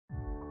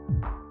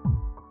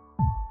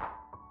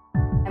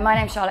My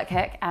name's Charlotte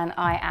Cooke and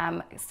I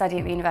am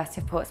studying at the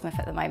University of Portsmouth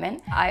at the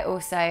moment. I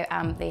also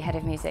am the head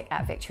of music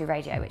at Victory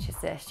Radio, which is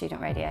the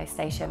student radio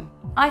station.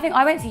 I think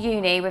I went to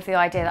uni with the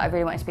idea that I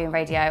really wanted to be in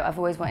radio. I've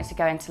always wanted to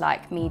go into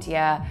like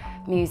media,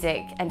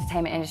 music,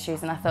 entertainment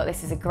industries, and I thought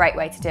this is a great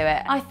way to do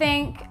it. I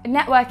think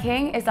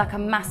networking is like a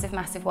massive,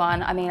 massive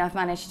one. I mean, I've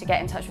managed to get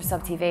in touch with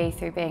Subtv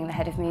through being the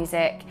head of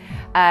music.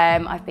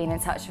 I've been in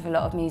touch with a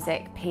lot of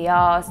music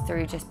PRs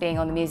through just being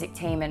on the music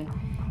team and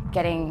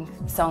getting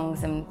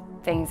songs and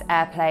things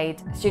airplayed.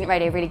 Student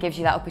radio really gives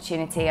you that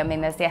opportunity. I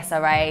mean, there's the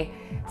SRA,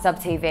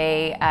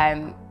 Subtv.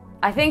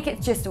 I think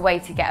it's just a way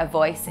to get a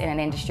voice in an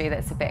industry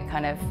that's a bit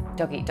kind of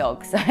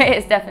dog-eat-dog. So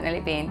it's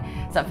definitely been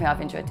something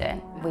I've enjoyed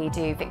doing. We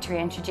do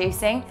Victory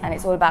Introducing, and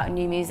it's all about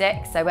new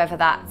music. So whether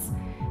that's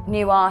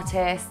new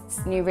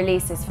artists, new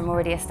releases from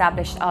already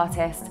established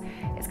artists,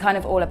 it's kind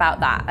of all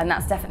about that. And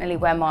that's definitely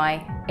where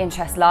my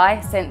interests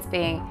lie. Since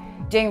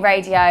doing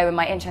radio and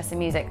my interest in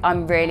music,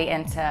 I'm really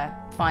into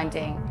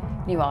finding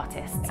new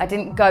artists. I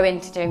didn't go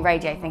into doing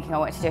radio thinking I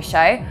wanted to do a show.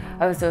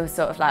 I was sort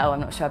of like, oh, I'm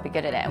not sure I'd be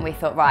good at it. And we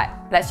thought, right,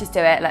 let's just do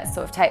it. Let's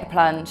sort of take the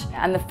plunge.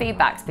 And the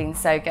feedback's been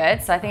so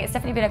good. So I think it's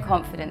definitely been a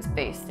confidence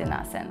boost in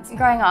that sense.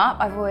 Growing up,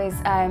 I've always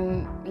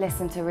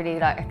listened to really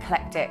like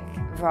eclectic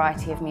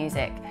variety of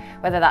music,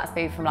 whether that's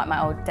been from like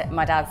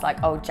my dad's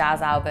like old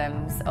jazz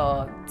albums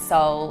or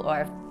soul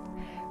or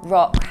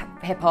rock,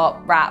 hip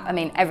hop, rap. I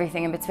mean,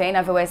 everything in between.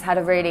 I've always had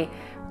a really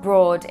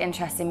broad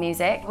interest in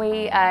music.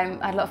 We had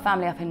a lot of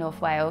family up in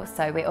North Wales,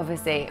 so we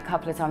obviously a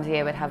couple of times a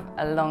year would have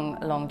a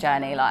long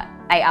journey, like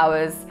 8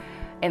 hours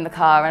in the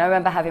car. And I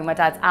remember having my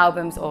dad's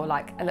albums or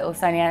like a little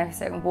Sony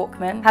Ericsson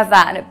Walkman, have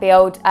that, and it'd be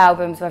old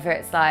albums, whether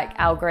it's like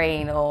Al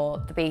Green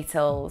or the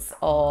Beatles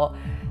or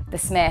the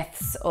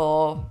Smiths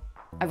or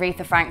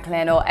Aretha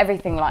Franklin or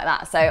everything like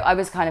that. So I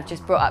was kind of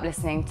just brought up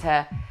listening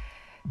to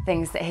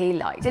things that he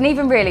liked, and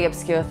even really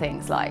obscure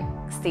things like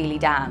Steely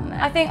Dan.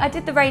 I think I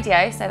did the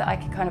radio so that I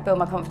could kind of build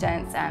my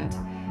confidence and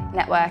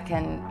network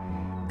and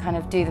kind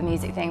of do the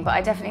music thing, but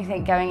I definitely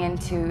think going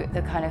into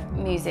the kind of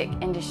music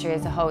industry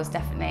as a whole is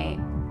definitely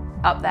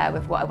up there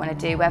with what I want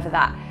to do, whether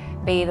that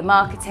be the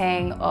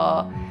marketing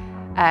or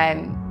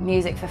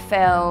music for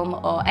film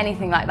or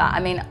anything like that. I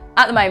mean,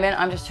 at the moment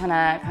I'm just trying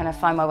to kind of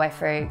find my way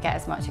through, get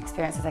as much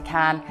experience as I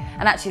can,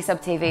 and actually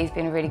Subtv has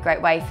been a really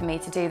great way for me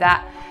to do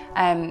that.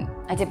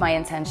 I did my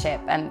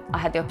internship and I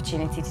had the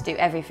opportunity to do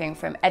everything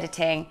from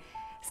editing,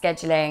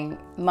 scheduling,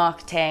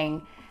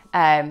 marketing,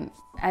 and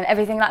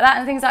everything like that,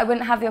 and things that I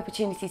wouldn't have the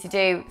opportunity to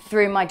do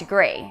through my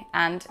degree,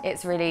 and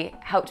it's really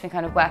helped me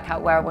kind of work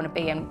out where I want to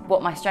be and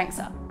what my strengths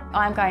are.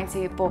 I'm going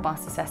to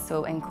Boardmasters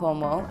Festival in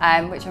Cornwall,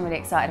 which I'm really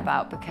excited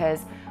about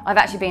because I've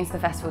actually been to the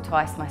festival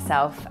twice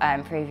myself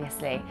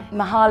previously.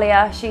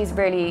 Mahalia, she's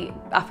really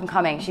up and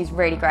coming, she's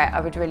really great. I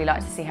would really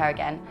like to see her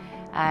again.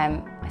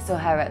 I saw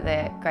her at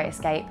the Great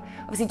Escape.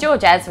 Obviously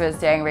George Ezra is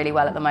doing really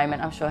well at the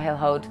moment. I'm sure he'll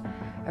hold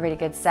a really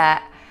good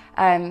set.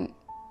 I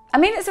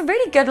mean, it's a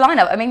really good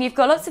lineup. I mean, you've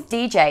got lots of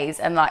DJs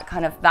and like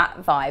kind of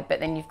that vibe, but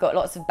then you've got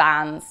lots of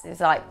bands. It's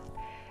like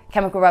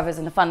Chemical Brothers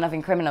and the Fun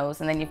Loving Criminals,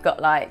 and then you've got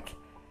like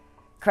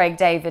Craig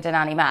David and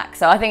Annie Mac.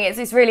 So I think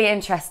it's really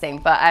interesting,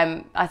 but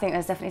I think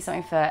there's definitely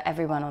something for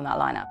everyone on that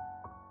lineup.